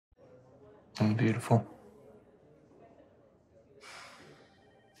I'm beautiful.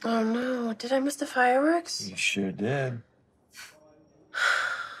 Oh no, did I miss the fireworks? You sure did.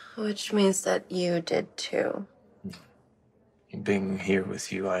 Which means that you did too. Being here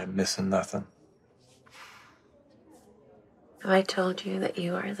with you, I am missing nothing. Have I told you that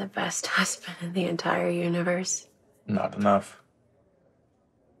you are the best husband in the entire universe? Not enough.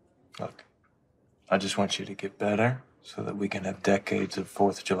 Look, I just want you to get better so that we can have decades of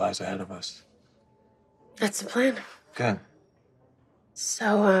 4th of Julys ahead of us. That's the plan. Good.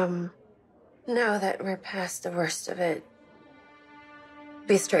 So, now that we're past the worst of it,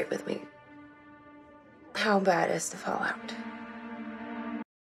 be straight with me. How bad is the fallout?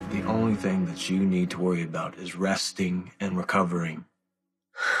 The only thing that you need to worry about is resting and recovering.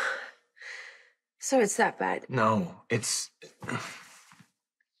 So it's that bad. No, it's...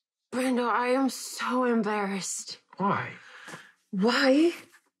 Brando, I am so embarrassed. Why? Why?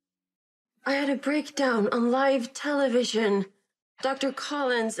 I had a breakdown on live television. Dr.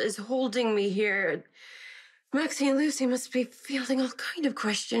 Collins is holding me here. Maxie and Lucy must be fielding all kind of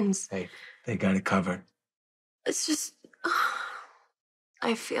questions. Hey, they got it covered. It's just...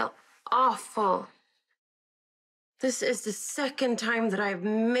 I feel awful. This is the second time that I've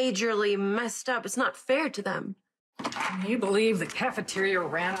majorly messed up. It's not fair to them. Can you believe the cafeteria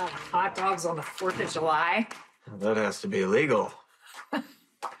ran out of hot dogs on the 4th of July? That has to be illegal.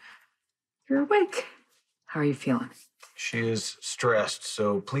 You're awake. How are you feeling? She is stressed,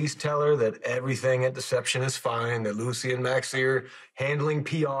 so please tell her that everything at Deception is fine, that Lucy and Maxie are handling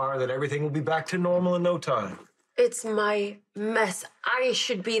PR, that everything will be back to normal in no time. It's my mess. I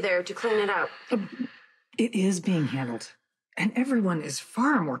should be there to clean it up. It is being handled, and everyone is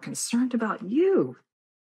far more concerned about you.